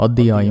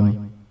அத்தியாயம்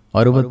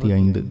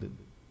 65.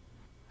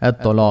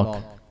 அத்-தலாக்,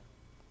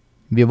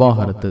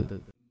 விவாகரத்து.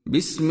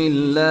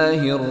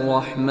 பிஸ்மில்லாஹிர்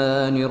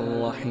ரஹ்மானிர்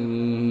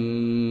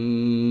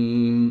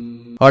ரஹீம்.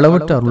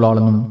 அளவற்ற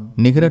அருளாளனும்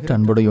நிகரற்ற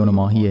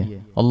அன்புடையோனுமாகிய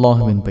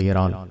அல்லாஹுவின்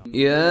பெயரால்.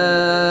 யா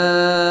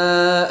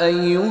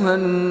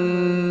அய்யுஹன்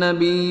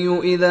நபிய்யு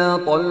இதா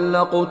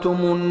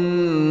தல்லக்துமுன்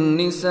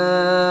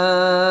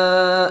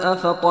நிஸாஅ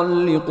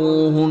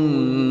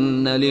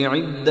ஃபதல்லிகூஹுன்ன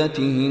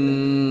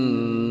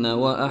லிஇத்ததிஹின்ன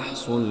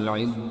வஅஹ்ஸுல்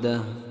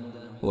இத்தஹ்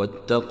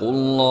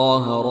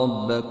வத்தகுல்லாஹ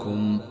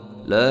ரப்பக்கும்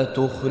لا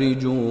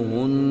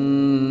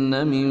تخرجوهن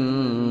من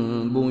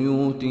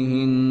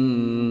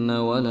بيوتهن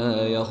ولا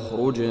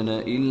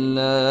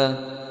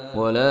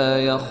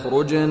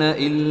يخرجن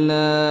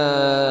إلا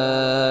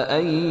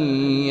أن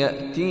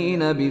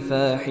يأتين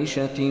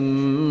بفاحشة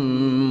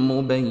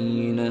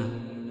مبينة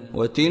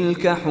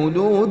وتلك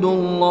حدود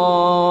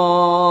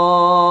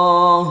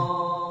الله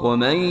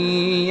ومن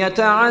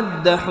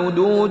يتعد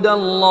حدود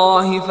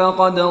الله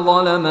فقد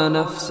ظلم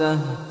نفسه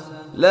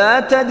لا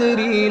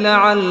تدري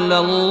لعل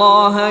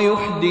الله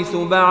يحدث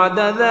بعد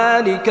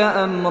ذلك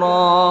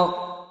أمرا.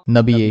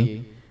 நபியே,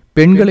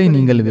 பெண்களை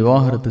நீங்கள்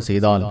விவாகரத்து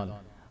செய்தால்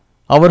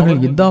அவர்கள்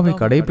இத்தாவை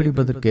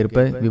கடைபிடிப்பதற்கேற்ப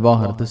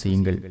விவாகரத்து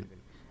செய்யுங்கள்.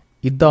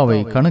 இத்தாவை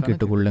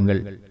கணக்கிட்டுக்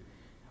கொள்ளுங்கள்.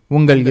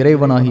 உங்கள்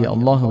இறைவனாகிய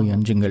அல்லாஹுவை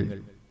அஞ்சுங்கள்.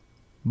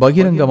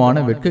 பகிரங்கமான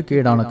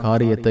வெட்கக்கேடான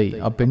காரியத்தை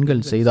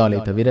அப்பெண்கள் செய்தாலே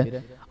தவிர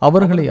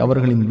அவர்களை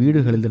அவர்களின்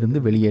வீடுகளிலிருந்து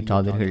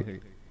வெளியேற்றாதீர்கள்.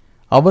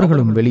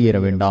 அவர்களும் வெளியேற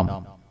வேண்டாம்.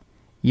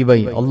 இவை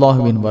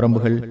அல்லாஹுவின்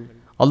வரம்புகள்.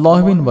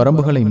 அல்லாஹுவின்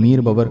வரம்புகளை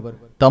மீறுபவர்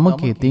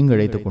தமக்கே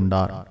தீங்கிழைத்துக்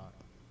கொண்டார்.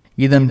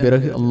 இதன்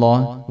பிறகு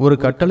அல்லாஹ் ஒரு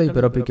கட்டளை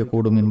பிறப்பிக்க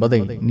கூடும்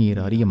என்பதை நீர்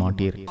அறிய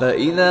மாட்டீர்.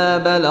 فَإِذَا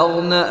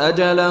بَلَغْنَ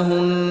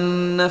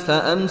أَجَلَهُنَّ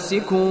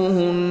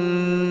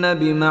فَأَمْسِكُوهُنَّ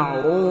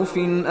بِمَعْرُوفٍ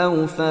أَوْ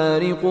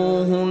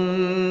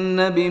فَارِقُوهُنَّ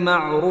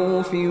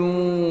بِمَعْرُوفٍ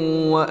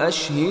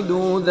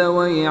وَأَشْهِدُوا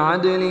ذَوَيْ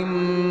عَدْلٍ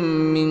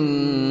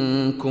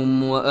مِّنكُمْ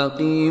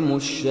وَأَقِيمُوا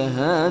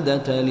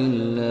الشَّهَادَةَ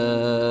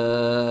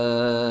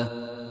لِلَّهِ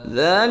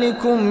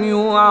ذلكم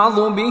يوعظ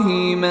به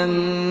من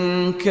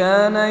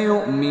كان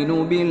يؤمن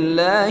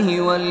بالله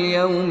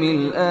واليوم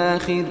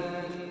الآخر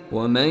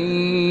ومن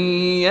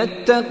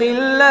يتق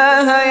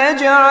الله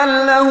يجعل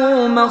له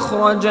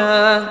مخرجا.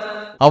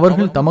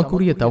 அவர்கள்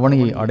தமக்குரிய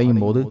தவணையை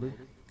அடையும் போது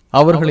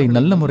அவர்களை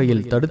நல்ல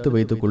முறையில் தடுத்து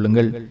வைத்துக்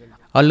கொள்ளுங்கள்,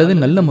 அல்லது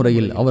நல்ல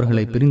முறையில்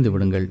அவர்களை பிரிந்து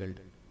விடுங்கள்.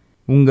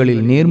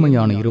 உங்களில்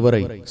நேர்மையான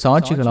இருவரை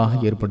சாட்சிகளாக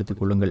ஏற்படுத்திக்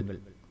கொள்ளுங்கள்.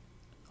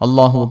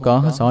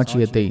 அல்லாஹுவுக்காக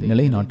சாட்சியத்தை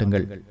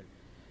நிலைநாட்டுங்கள்.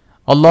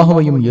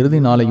 அல்லாஹுவையும் இறுதி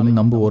நாளையும்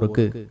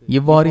நம்புவோருக்கு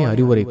இவ்வாறே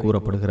அறிவுரை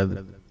கூறப்படுகிறது.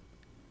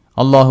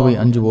 அல்லாஹுவை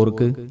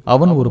அஞ்சுவோருக்கு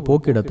அவன் ஒரு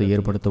போக்கிடத்தை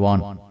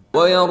ஏற்படுத்துவான்.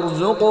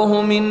 وَيَرْزُقْهُ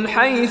مِنْ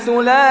حَيْثُ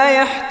لَا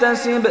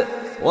يَحْتَسِبُ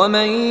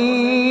وَمَنْ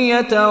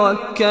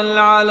يَتَوَكَّلْ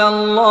عَلَى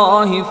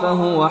اللَّهِ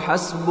فَهُوَ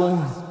حَسْبُهُ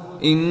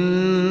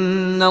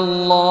إِنَّ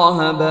اللَّهَ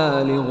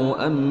بَالِغُ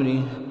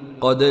أَمْرِهِ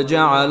قَدْ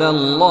جَعَلَ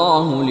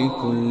اللَّهُ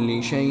لِكُلِّ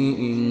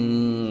شَيْءٍ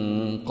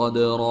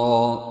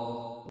قَدْرًا.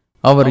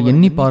 அவர்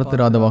எண்ணி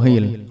பார்த்திராத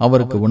வகையில்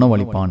அவருக்கு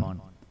உணவளிப்பான்.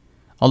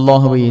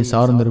 அல்லாஹுவையே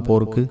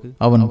சார்ந்திருப்போருக்கு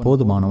அவன்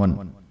போதுமானவன்.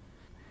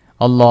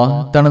 அல்லாஹ்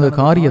தனது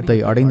காரியத்தை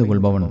அடைந்து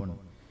கொள்பவன்.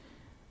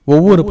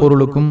 ஒவ்வொரு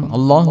பொருளுக்கும்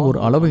அல்லாஹ் ஒரு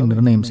அளவை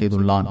நிர்ணயம்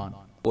செய்துள்ளான்.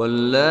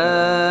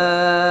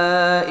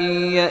 واللائي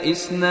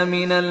يئسن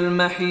من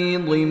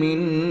المحيض من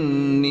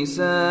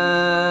نسائكم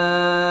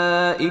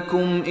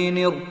إن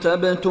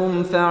ارتبتم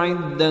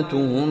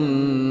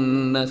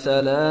فعدتهن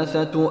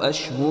 3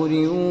 أشهر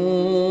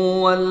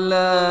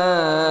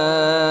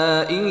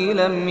واللائي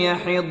لم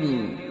يحضن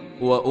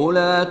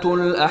وأولاة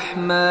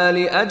الأحمال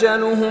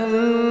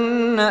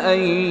أجلهن أن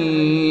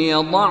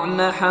يضعن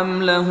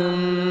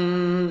حملهن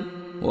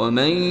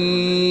ومن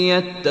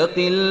يتق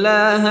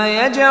الله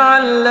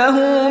يجعل له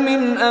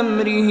من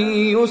أمره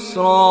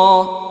يسرا.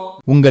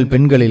 உங்கள்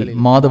பெண்களில்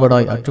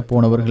மாதவிடாய்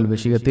அற்றுப்போனவர்கள்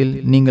விஷயத்தில்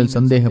நீங்கள்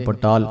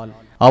சந்தேகப்பட்டால்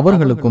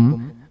அவர்களுக்கும்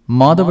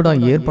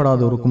மாதவிடாய்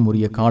ஏற்படாதோருக்கும்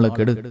உரிய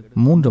காலக்கெடு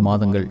 3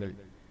 மாதங்கள்.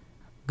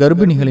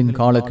 கர்ப்பிணிகளின்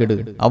காலக்கெடு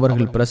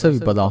அவர்கள்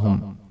பிரசவிப்பதாகும்.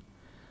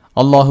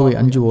 அல்லாஹுவை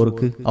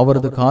அஞ்சுவோருக்கு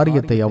அவரது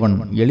காரியத்தை அவன்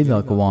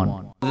எளிதாக்குவான்.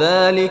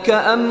 ذلك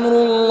أمر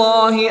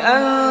الله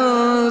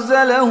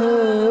أنزله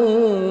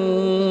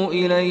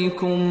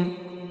إليكم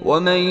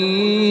ومن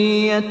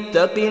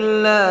يتق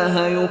الله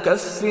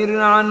يكفر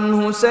عنه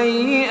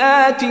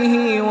سيئاته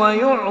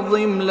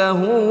ويعظم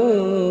له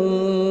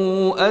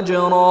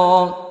أجرا.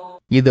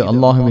 இது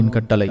அல்லாஹுவின்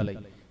கட்டளை.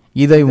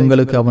 இதை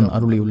உங்களுக்கு அவன்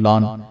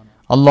அருளியுள்ளான்.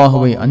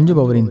 அல்லாஹுவை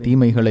அஞ்சுபவரின்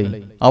தீமைகளை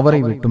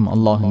அவரை விட்டும்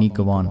அல்லாஹ்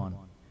நீக்குவான்.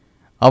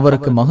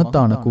 அவருக்கு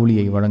மகத்தான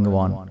கூலியை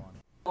வழங்குவான்.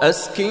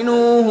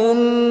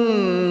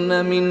 أسكنوهن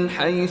من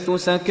حيث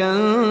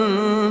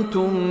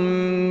سكنتم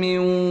من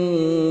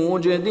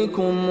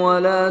وجدكم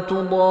ولا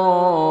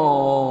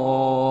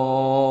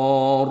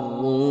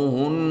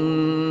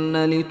تضاروهن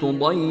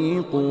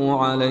لتضيقوا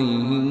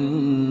عليهن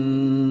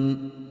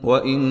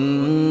وإن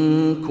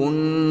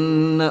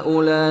كن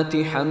أولات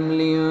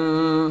حمل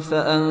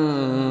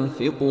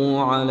فأنفقوا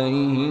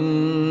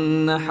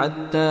عليهن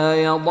حتى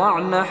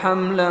يضعن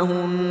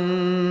حملهن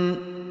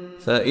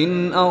فإن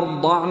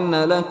أرضعن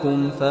لكم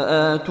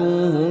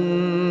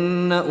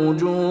فآتوهن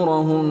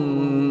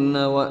أجورهن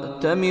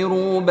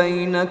وأتمروا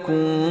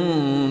بينكم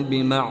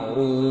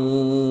بمعروف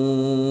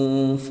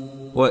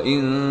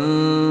وإن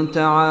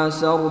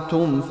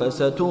تعاسرتم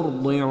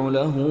فسترضع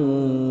له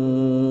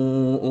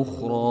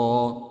أخرى.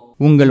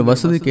 உங்கள்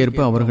வசதிக்கேற்ப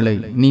அவர்களை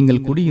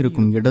நீங்கள்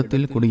குடியிருக்கும்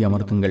இடத்தில்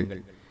குடியமர்த்துங்கள்.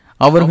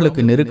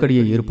 அவர்களுக்கு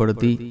நெருக்கடியை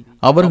ஏற்படுத்தி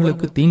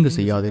அவர்களுக்கு தீங்கு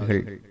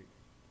செய்யாதீர்கள்.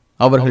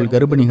 அவர்கள்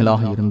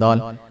கர்ப்பிணிகளாக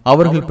இருந்தால்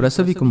அவர்கள்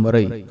பிரசவிக்கும்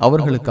வரை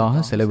அவர்களுக்காக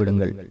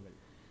செலவிடுங்கள்.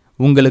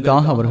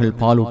 உங்களுக்காக அவர்கள்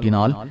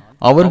பாலூட்டினால்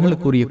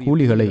அவர்களுக்குரிய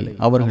கூலிகளை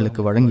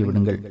அவர்களுக்கு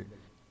வழங்கிவிடுங்கள்.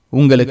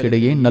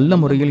 உங்களுக்கிடையே நல்ல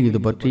முறையில் இது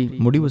பற்றி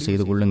முடிவு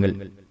செய்து கொள்ளுங்கள்.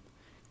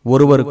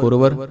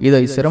 ஒருவருக்கொருவர்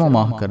இதை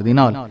சிரமமாக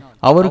கருதினால்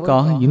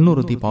அவருக்காக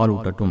இன்னொருத்தி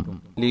பாலூட்டட்டும்.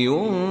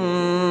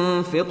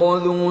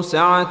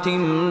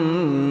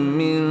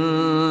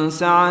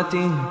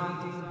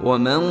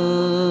 ومن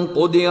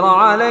قدر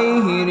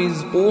عليه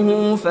رزقه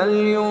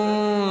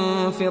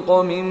فلينفق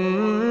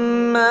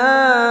مما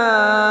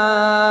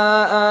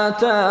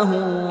آتاه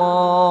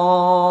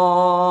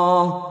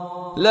الله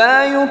لا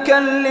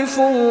يكلف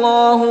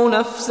الله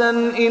نفسا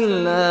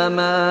إلا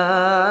ما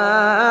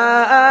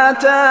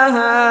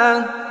آتاها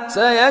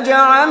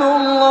سيجعل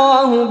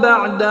الله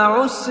بعد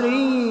عسر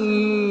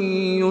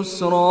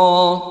يسرا.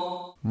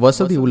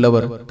 வசதி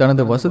உள்ளவர்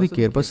தனது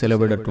வசதிக்கேற்ப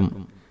செலவிடட்டும்.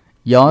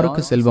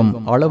 யாருக்கு செல்வம்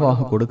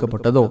அளவாக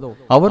கொடுக்கப்பட்டதோ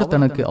அவர்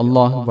தனக்கு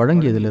அல்லாஹ்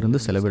வழங்கியதிலிருந்து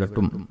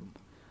செலவிடட்டும்.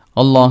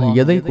 அல்லாஹ்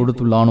எதை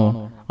கொடுத்துள்ளானோ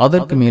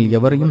அதற்கு மேல்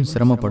எவரையும்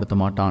சிரமப்படுத்த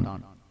மாட்டான்.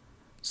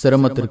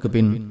 சிரமத்திற்கு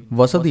பின்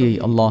வசதியை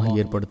அல்லாஹ்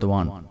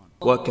ஏற்படுத்துவான்.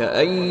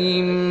 وَكَأَيٍّ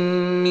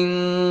مِّن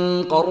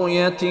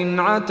قَرْيَةٍ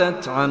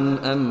عَتَتْ عَنْ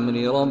أَمْرِ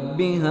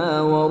رَبِّهَا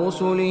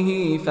وَرُسُلِهِ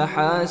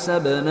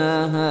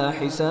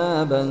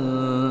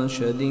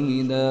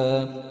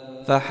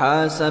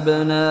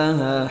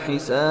فحاسبناها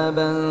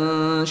حسابا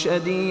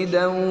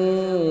شديدا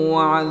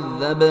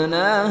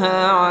وعذبناها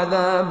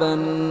عذابا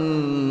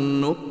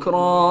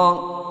نكرا.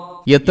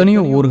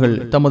 எத்தனையோ ஊர்கள்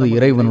தமது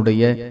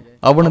இறைவனுடைய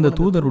அவனது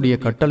தூதருடைய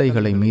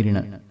கட்டளைகளை மீறின.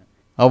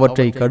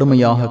 அவற்றை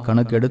கடுமையாக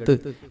கணக்கெடுத்து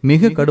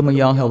மிக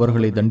கடுமையாக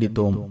அவர்களை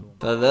தண்டித்தோம்.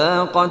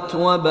 فذاقت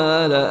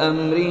وبال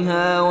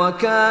أمرها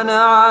وكان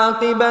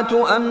عاقبة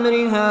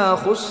أمرها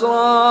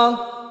خسرا.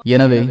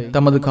 எனவே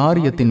தமது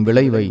காரியத்தின்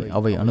விளைவை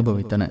அவை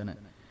அனுபவித்தன.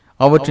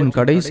 அவற்றின்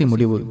கடைசி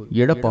முடிவு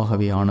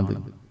இழப்பாகவே ஆனது.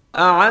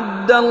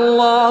 أعد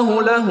الله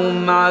لهم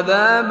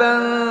عذابا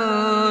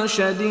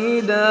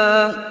شديدا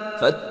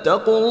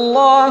فاتقوا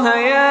الله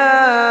يا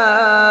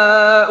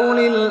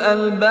أولي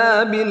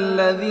الألباب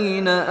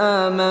الذين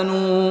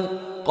آمنوا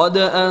قد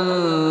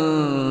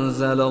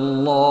أنزل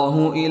الله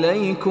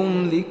إليكم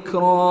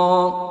ذكرا.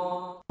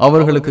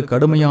 அவர்களுக்கு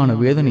கடுமையான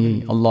வேதனையை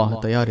அல்லாஹ்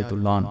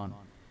தயாரித்துள்ளான்.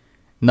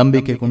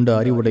 நம்பிக்கை கொண்ட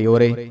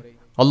அறிவுடையோரே,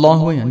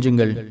 அல்லாஹுவை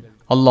அஞ்சுங்கள்.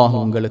 அல்லாஹ்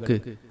உங்களுக்கு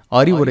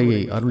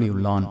அறிவுரையை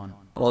அருளியுள்ளான்.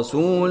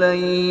 رسولا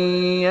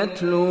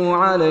يتلو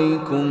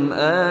عليكم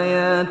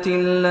آيات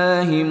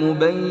الله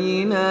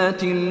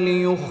مبينات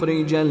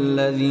ليخرج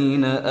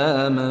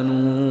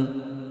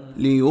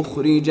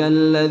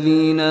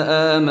الذين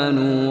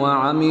آمنوا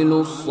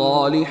وعملوا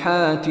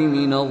الصالحات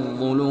من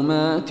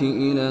الظلمات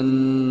إلى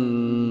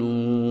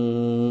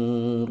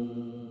النور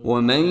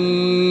ومن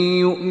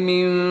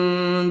يؤمن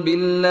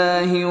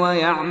بالله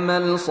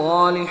ويعمل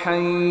صالحا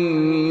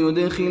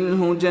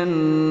يدخله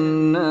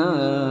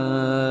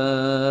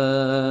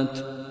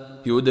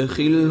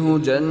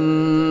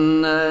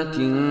جنات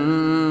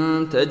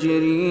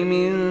تجري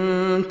من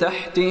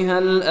تحتها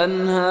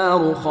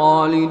الأنهار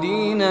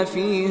خالدين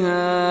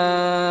فيها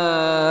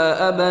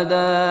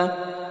أبدا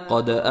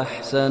قد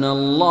أحسن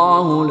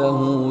الله له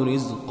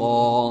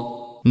رزقا.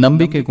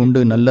 நம்பிக்கை கொண்டு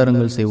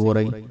நல்லறங்கள்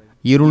செய்வோரை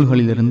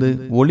இருள்களிலிருந்து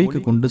ஒளிக்கு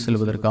கொண்டு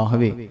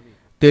செல்வதற்காகவே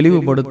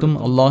தெளிவுபடுத்தும்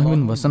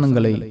அல்லாஹுவின்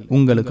வசனங்களை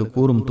உங்களுக்கு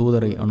கூறும்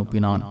தூதரை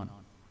அனுப்பினான்.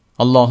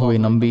 அல்லாஹுவை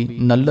நம்பி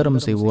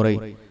நல்லறம் செய்வோரை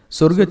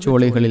சொர்க்கச்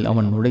சோலைகளில்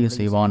அவன் நுழைய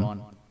செய்வான்.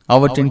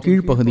 அவற்றின்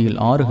கீழ்ப்பகுதியில்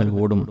ஆறுகள்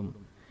ஓடும்.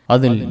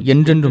 அதில்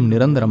என்றென்றும்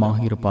நிரந்தரமாக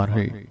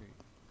இருப்பார்கள்.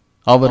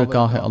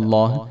 அவருக்காக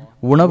அல்லாஹ்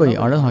உணவை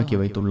அழகாக்கி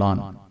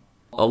வைத்துள்ளான்.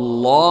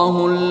 الله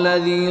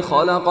الذي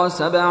خلق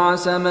 7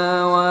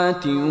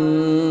 سماوات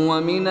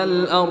ومن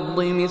الأرض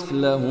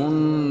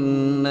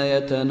مثلهن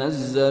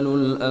يتنزل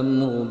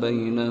الأمر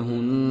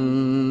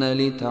بينهن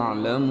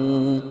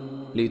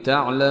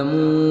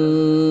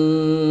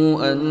لتعلموا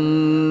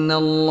أن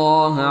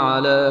الله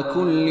على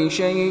كل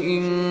شيء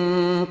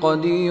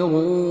قدير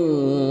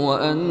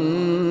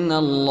وأن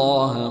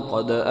الله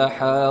قد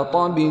أحاط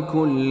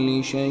بكل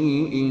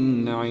شيء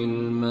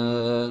علما.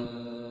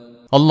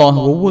 அல்லாஹ்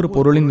ஒவ்வொரு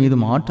பொருளின்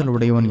மீதும் ஆற்றல்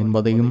உடையவன்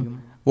என்பதையும்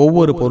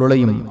ஒவ்வொரு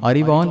பொருளையும்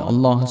அறிவால்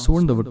அல்லாஹ்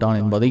சூழ்ந்து விட்டான்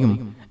என்பதையும்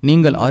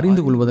நீங்கள்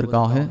அறிந்து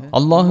கொள்வதற்காக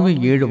அல்லாஹுவே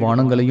 7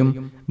 வானங்களையும்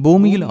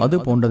பூமியில் அது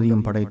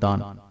போன்றதையும்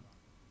படைத்தான்.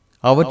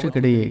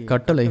 அவற்றுக்கிடையே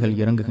கட்டளைகள்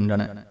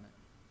இறங்குகின்றன.